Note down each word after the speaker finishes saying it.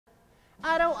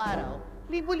Araw-araw,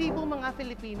 libo-libong mga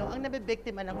Filipino ang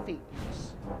nabibiktima ng fake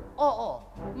news. Oo,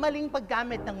 maling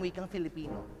paggamit ng wikang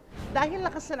Filipino. Dahil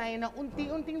nakasanayan na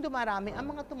unti-unting dumarami ang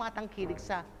mga tumatangkilik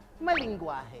sa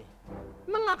MALIngguwahe.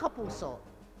 Mga kapuso,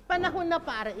 panahon na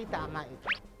para itama ito.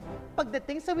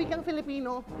 Pagdating sa wikang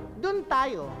Filipino, dun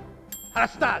tayo.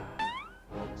 Hashtag!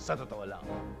 Sa totoo lang.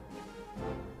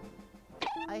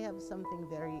 I have something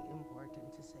very important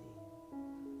to say.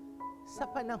 Sa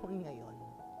panahon ngayon,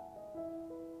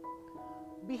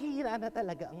 bihira na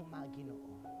talaga ang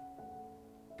Maginoo.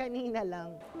 Kanina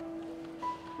lang,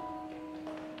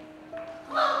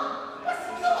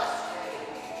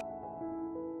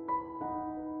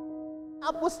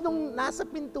 tapos nung nasa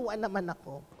pintuan naman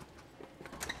ako,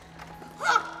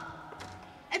 Ha?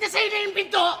 Eh, di sa'yo na yung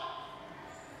pinto!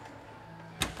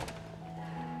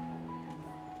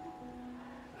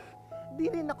 di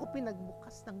rin ako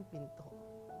pinagbukas ng pinto.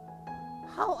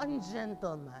 How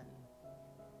ungentleman.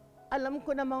 Alam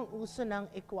ko namang uso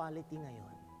ng equality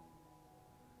ngayon.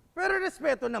 Pero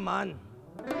respeto naman.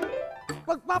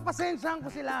 Pagpapasensyahan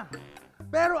ko sila.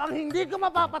 Pero ang hindi ko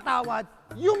mapapatawad,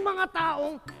 yung mga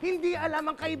taong hindi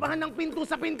alam ang kaibahan ng pinto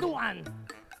sa pintuan.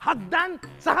 Hagdan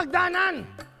sa hagdanan.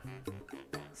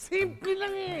 Simple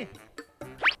lang eh.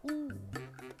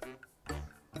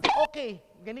 Okay,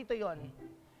 ganito yon.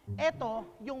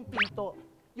 Eto yung pinto,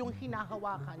 yung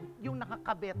hinahawakan, yung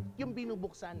nakakabit, yung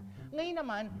binubuksan. Ngayon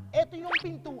naman, eto yung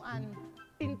pintuan.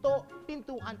 Pinto,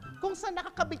 pintuan. Kung saan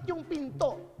nakakabit yung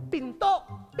pinto. Pinto,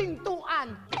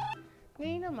 pintuan.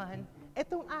 Ngayon naman,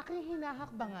 etong aking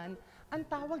hinahakbangan, ang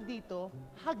tawag dito,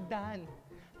 hagdan.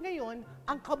 Ngayon,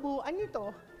 ang kabuuan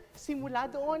nito, simula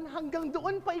doon hanggang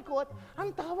doon paikot,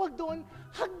 ang tawag doon,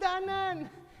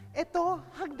 hagdanan. Ito,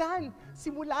 hagdan.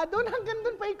 Simula doon hanggang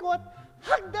doon paikot,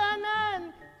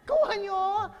 hagdanan. Kuha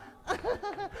nyo.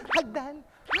 Hagdan,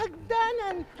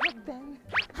 hagdanan, hagdan,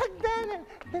 hagdanan.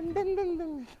 Dan, dan, dan,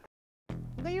 dan.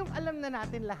 Ngayong alam na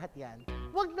natin lahat yan,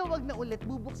 wag na ulit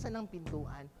bubuksan ng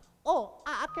pintuan o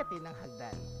aakyatin ng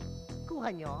hagdan. Kuha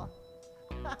nyo.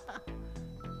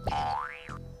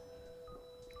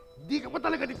 Di ka pa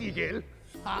talaga titigil?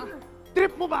 Ha?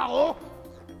 Trip mo ba ako?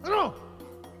 Ano?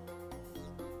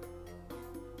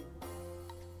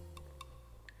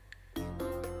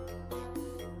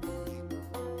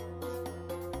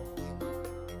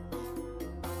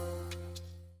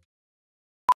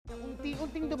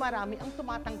 Unti-unting dumarami ang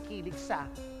tumatangkilik sa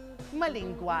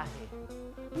MALIngguwahe.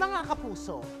 Mga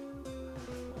kapuso,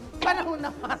 panahon na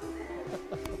pa.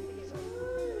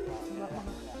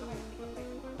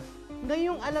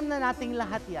 Ngayong alam na nating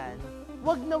lahat yan,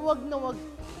 wag na wag.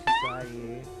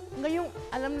 Sorry. Ngayong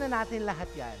alam na natin lahat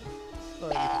yan.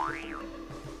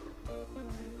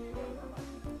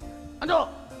 Ano?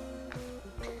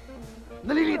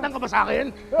 Nalilitan ka ba sa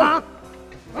akin? Ha?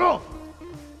 Ano?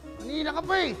 Kanina ka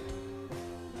pa eh.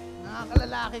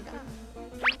 Nakakalalaki ka.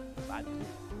 Bad.